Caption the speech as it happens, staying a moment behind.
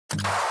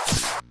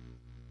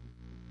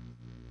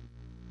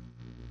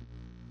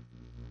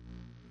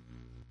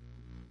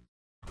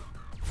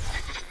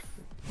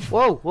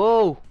Whoa,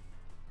 whoa.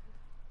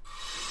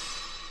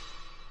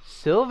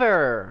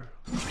 Silver.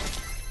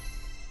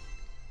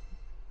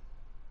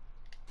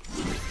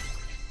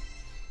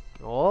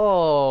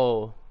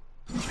 Oh.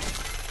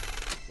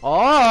 Oh,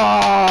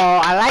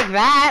 I like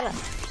that.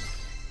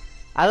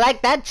 I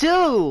like that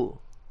too.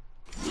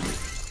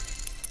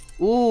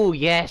 Ooh,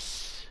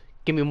 yes.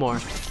 Give me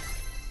more.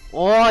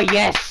 Oh,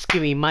 yes.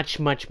 Give me much,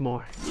 much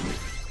more.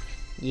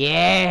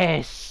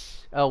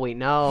 Yes. Oh, wait,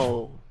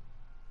 no.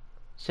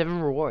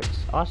 7 rewards.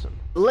 Awesome.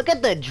 Look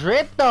at the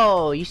drip,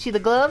 though. You see the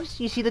gloves?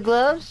 You see the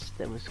gloves?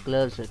 Those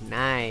gloves look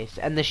nice.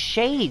 And the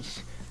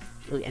shades.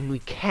 And we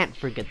can't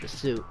forget the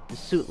suit. The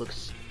suit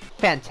looks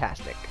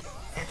fantastic.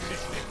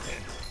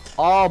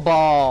 All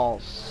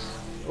balls.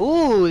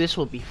 Ooh, this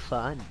will be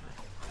fun.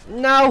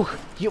 No,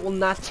 you will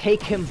not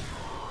take him.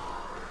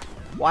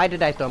 Why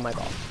did I throw my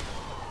ball?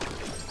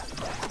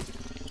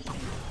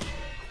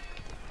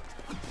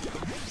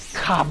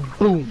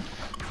 Kaboom.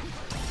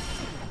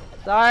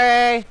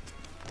 Sorry.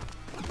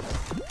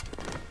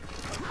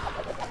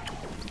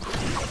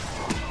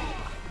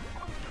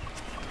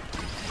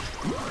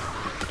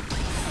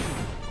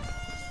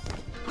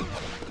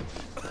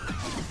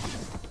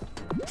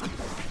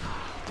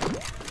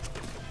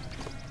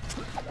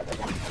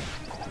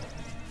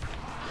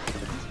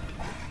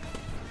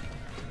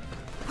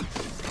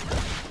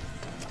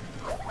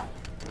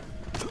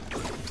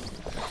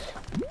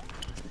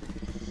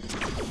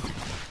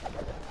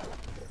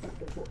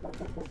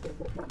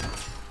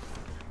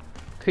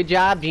 Good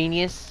job,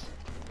 genius.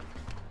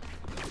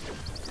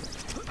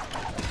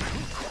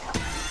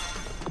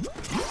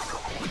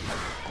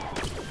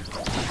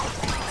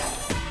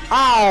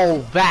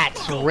 Oh,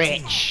 that's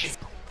rich.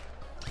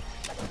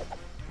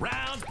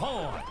 Round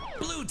point,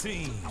 blue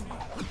team.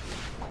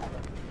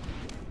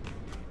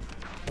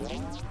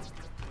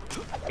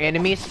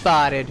 Enemy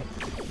spotted.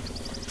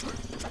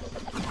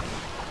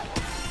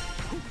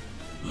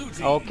 Blue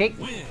team Okay.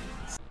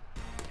 wins.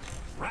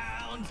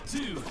 Round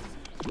 2.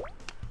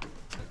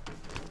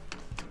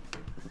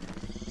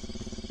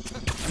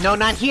 No,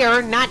 not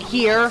here, not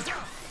here.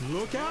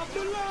 Look out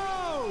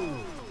below!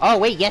 Oh,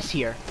 wait, yes,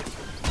 here.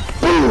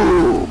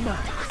 Boom!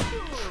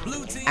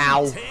 Blue team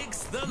Ow.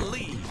 takes the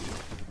lead.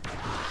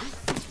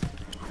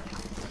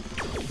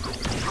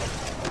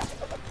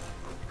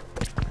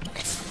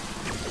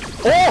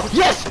 Oh,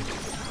 yes!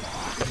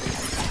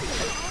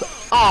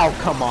 Oh,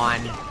 come on.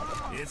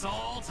 It's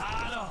all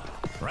tied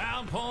up.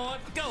 Round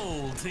point,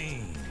 gold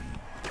team.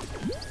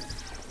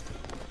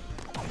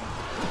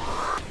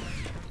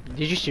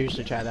 Did you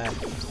seriously try that?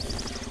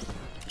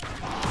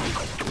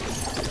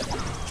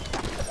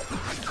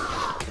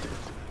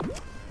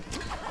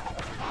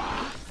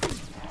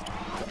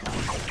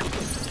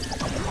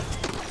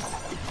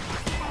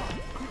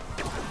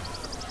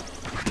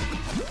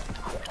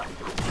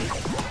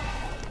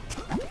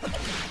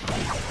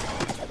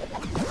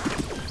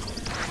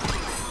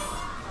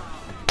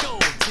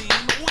 Gold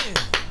team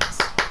wins.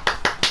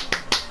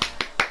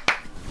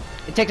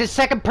 It takes a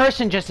second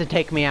person just to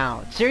take me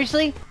out.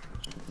 Seriously?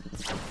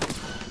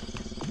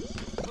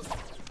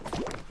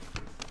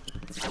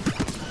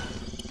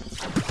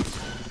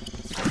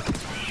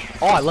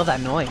 Oh, I love that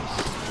noise.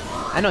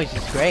 That noise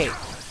is great.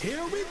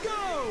 Here we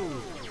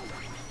go!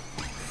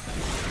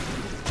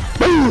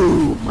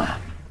 Boom!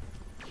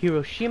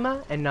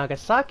 Hiroshima and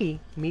Nagasaki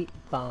meet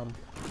bomb.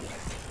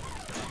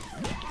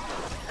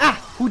 Ah!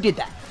 Who did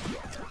that?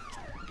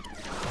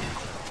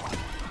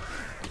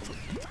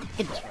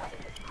 Get this one.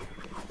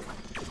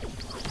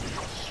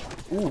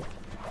 Ooh.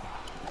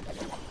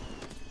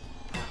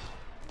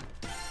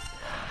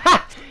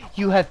 Ha!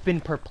 You have been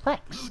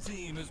perplexed. Blue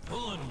team is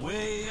pulling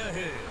way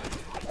ahead.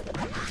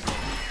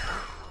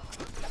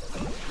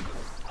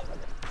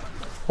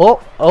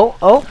 Oh, oh,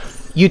 oh.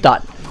 You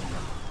thought.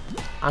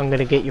 I'm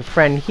gonna get your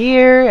friend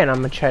here, and I'm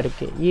gonna try to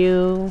get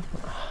you.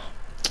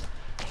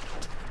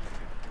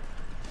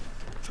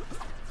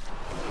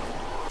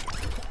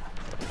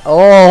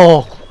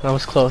 Oh, that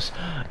was close.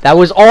 That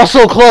was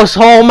also close.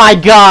 Oh my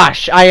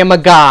gosh, I am a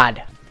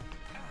god.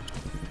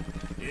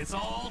 It's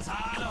all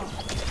tied up.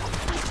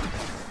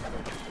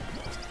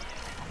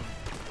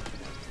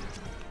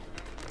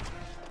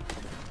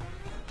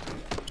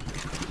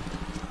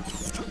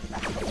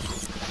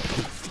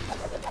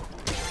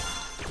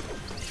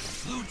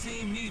 Blue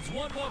team needs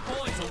one more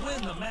point to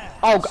win the match.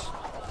 Oh god.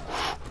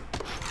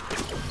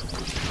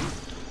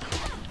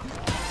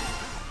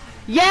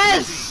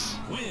 Yes!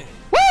 Win.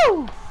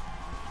 Woo!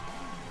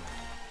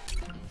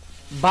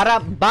 Bada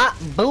ba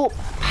boop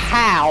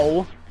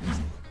pow.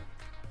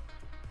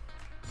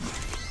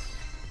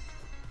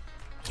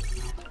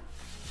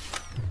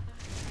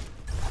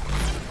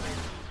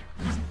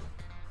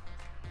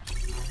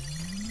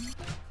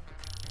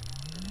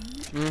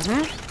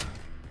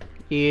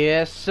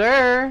 Yes,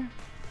 sir.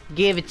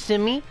 Give it to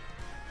me.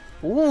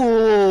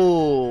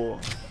 Ooh. I'm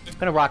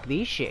gonna rock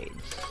these shades.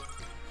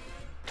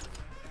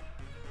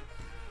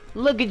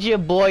 Look at your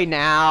boy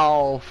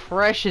now.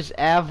 Fresh as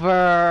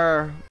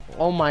ever.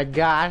 Oh my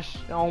gosh.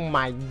 Oh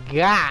my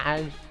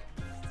gosh.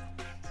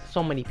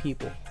 So many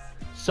people.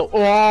 So,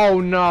 oh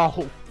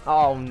no.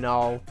 Oh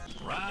no.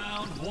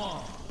 Round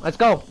one. Let's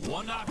go.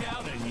 One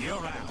knockout and you're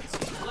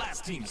out.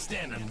 Last team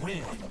standing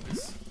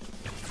wins.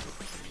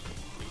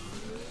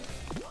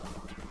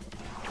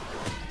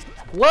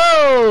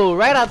 Whoa!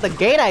 Right out the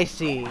gate, I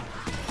see.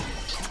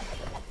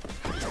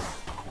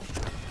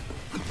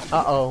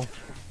 Uh-oh.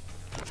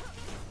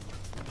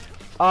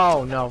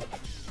 Oh no.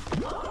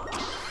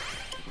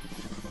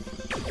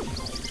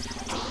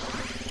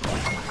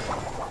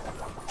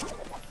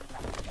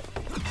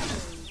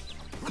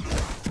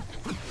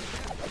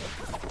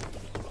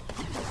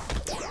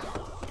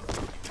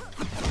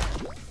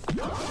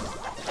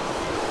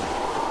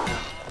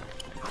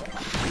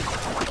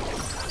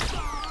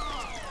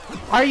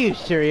 Are you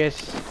serious?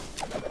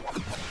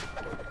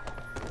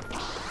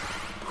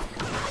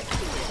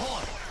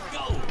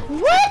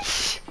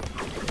 What?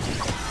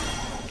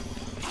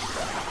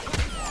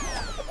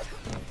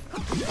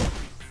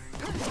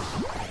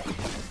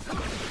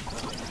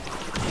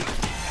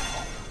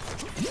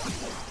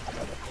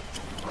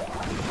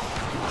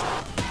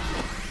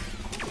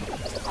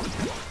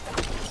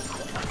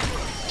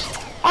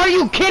 Are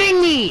you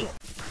kidding me?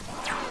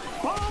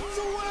 Bombs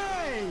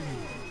away!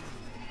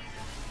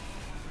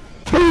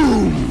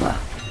 Boom!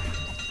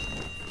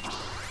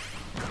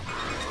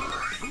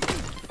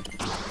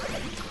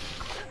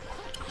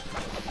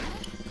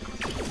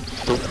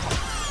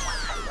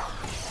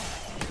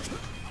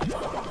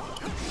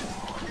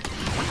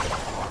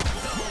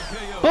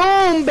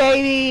 Boom,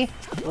 baby!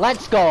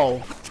 Let's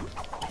go!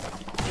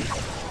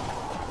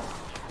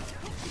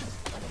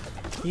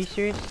 You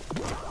serious?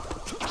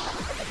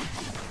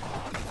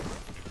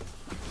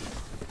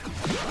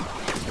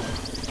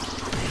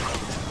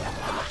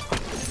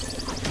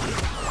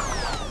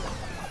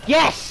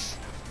 Yes!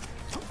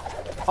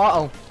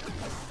 Uh-oh.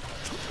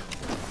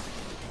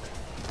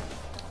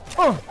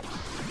 Oh!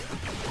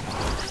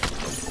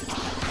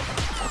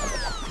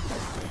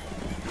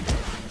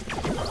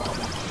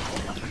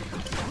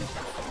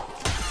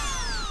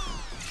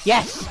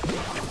 Yes!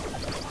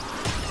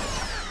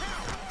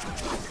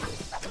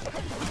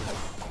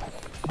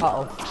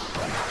 Uh-oh.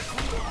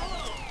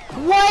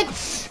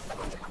 What?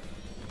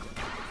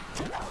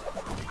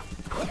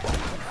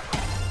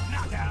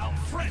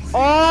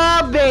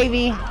 Oh,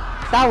 baby!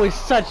 That was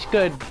such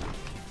good.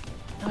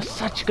 That was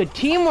such good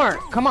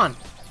teamwork. Come on,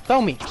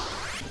 throw me.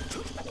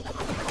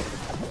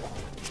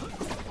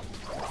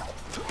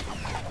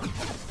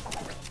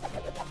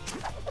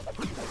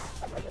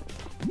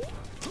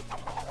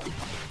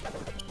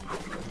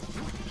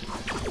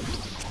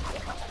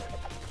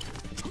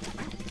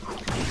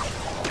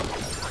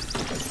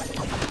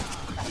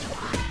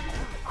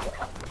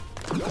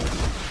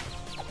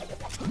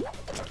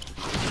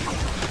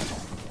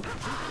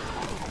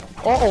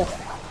 Uh-oh.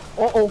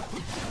 Uh-oh.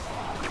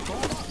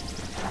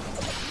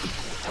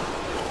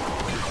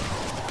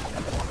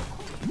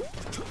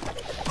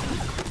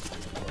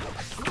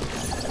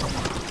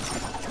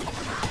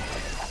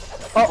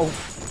 Uh-oh.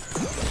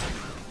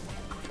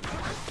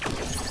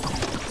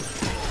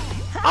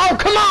 Oh,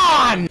 come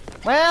on!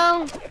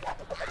 Well...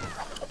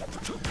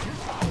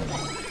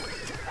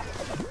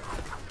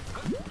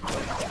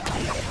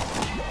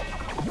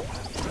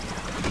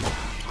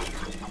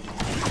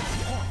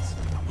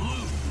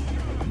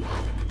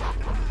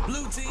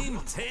 Blue team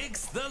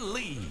takes the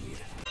lead.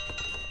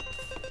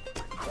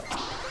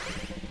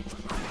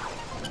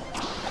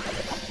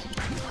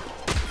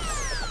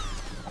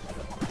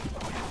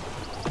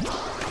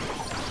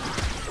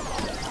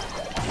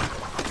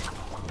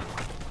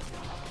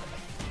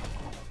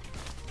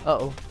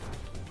 Uh-oh.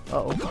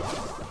 Uh-oh.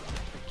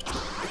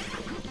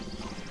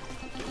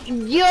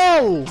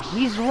 Yo!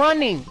 He's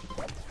running!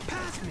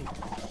 Pass me!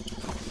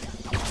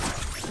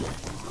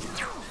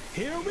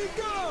 Here we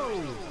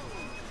go!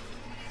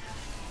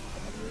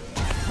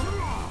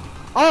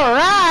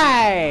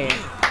 Alright!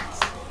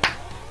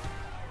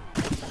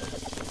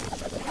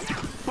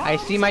 I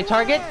see my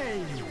target.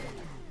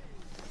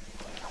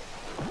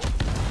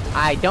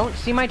 I don't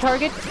see my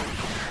target.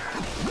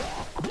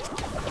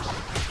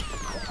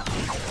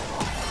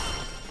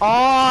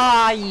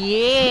 Oh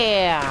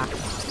yeah!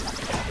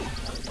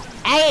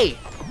 Hey!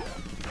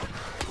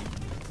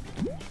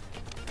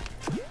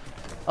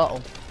 Uh-oh.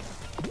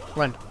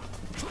 Run.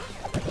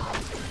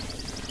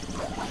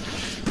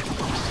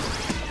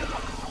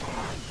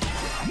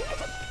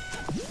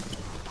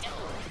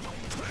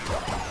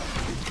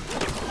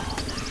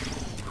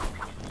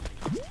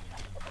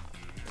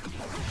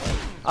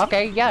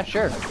 Okay, yeah,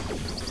 sure.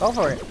 Go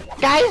for it.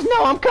 Guys,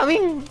 no, I'm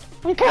coming!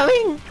 I'm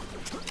coming!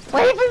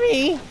 Wait for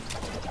me!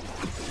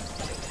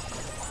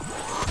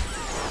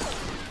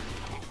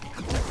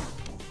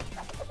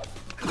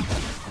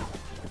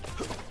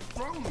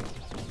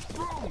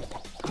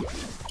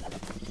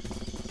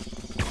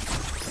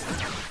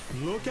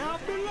 Look out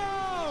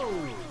below!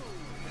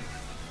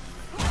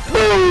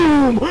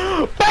 Boom!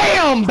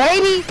 Bam,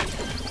 baby!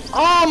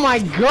 Oh my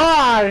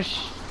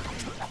gosh!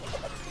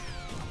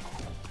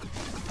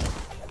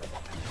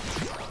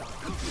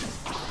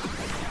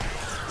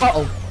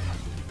 Uh-oh.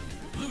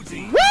 Blue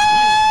team. Woo!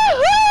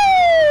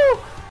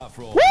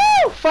 Afro.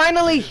 Woo!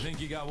 finally! You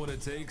think you got what it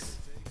takes?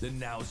 Then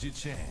now's your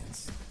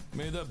chance.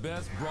 May the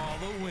best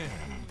brawler win.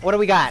 What do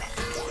we got?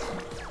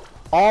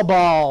 All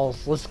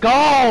balls. Let's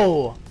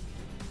go!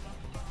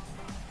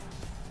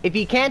 If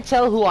you can't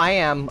tell who I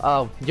am,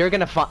 oh, you're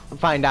gonna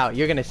find out.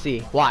 You're gonna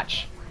see.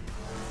 Watch.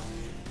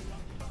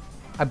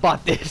 I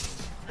bought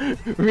this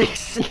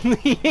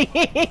recently.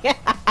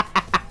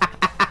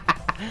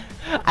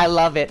 I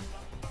love it.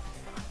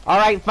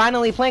 Alright,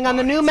 finally playing on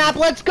the new map.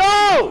 Let's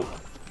go!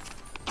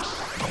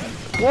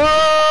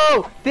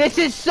 Whoa! This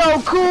is so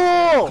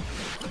cool!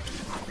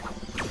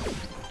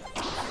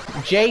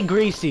 Jay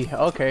Greasy.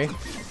 Okay.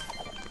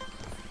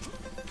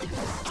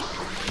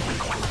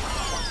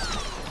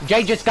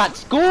 Jay just got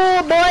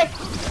schooled, boy!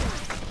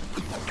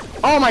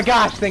 Oh my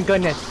gosh, thank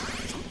goodness.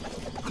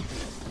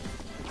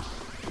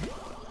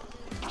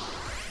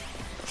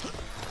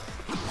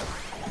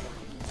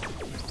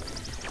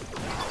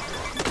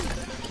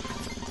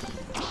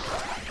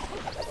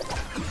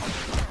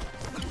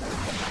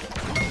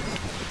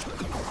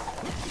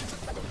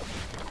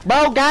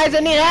 Bro, guys,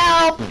 I need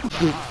help!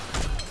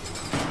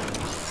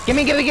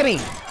 Gimme, gimme, gimme!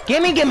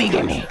 Gimme, gimme,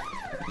 gimme!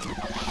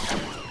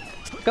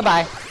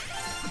 Goodbye.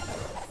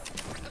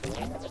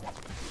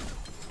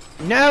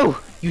 No!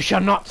 You shall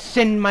not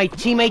send my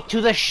teammate to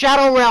the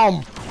Shadow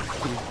Realm!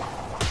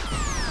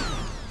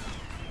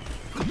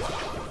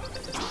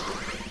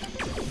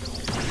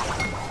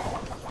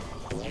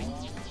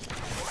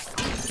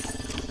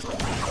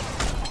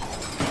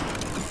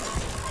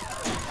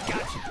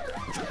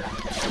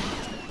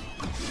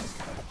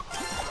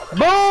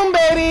 Boom,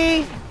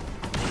 baby!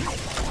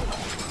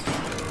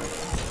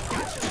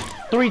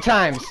 3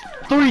 times!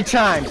 3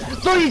 times!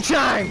 3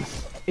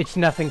 times! It's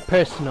nothing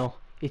personal.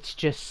 It's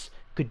just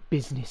good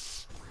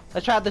business.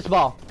 Let's try out this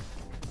ball.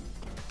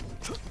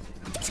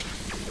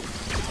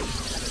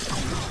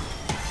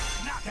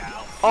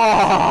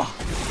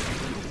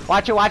 Oh!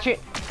 Watch it, watch it.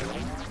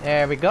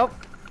 There we go.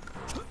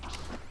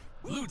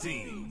 Blue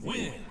team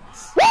wins.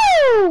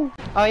 Woo!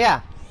 Oh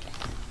yeah.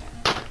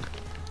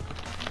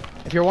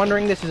 If you're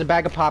wondering, this is a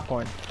bag of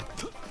popcorn.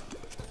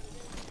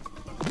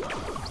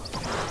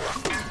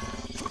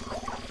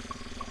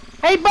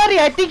 Hey buddy,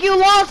 I think you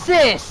lost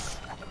this!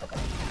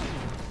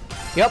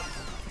 Yep.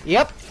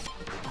 Yep.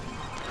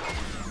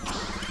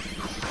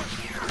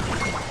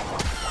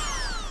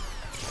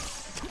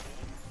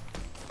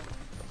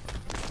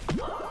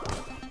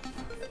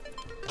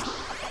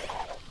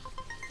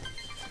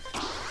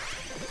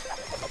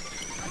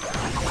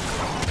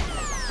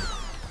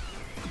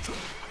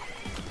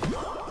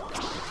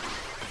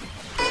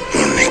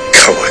 Only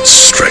cowards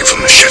strike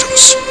from the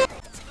shadows.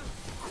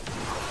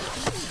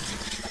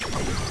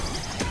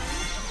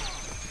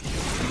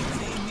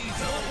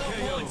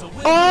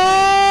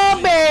 Oh,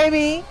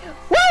 baby!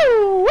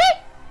 Woo! Woo!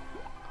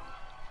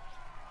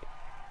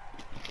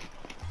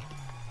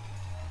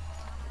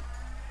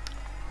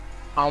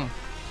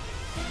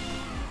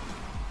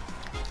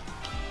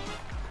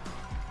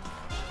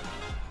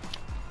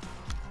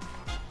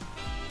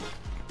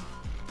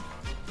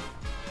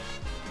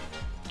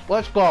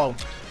 Let's go.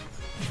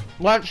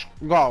 Let's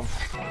go.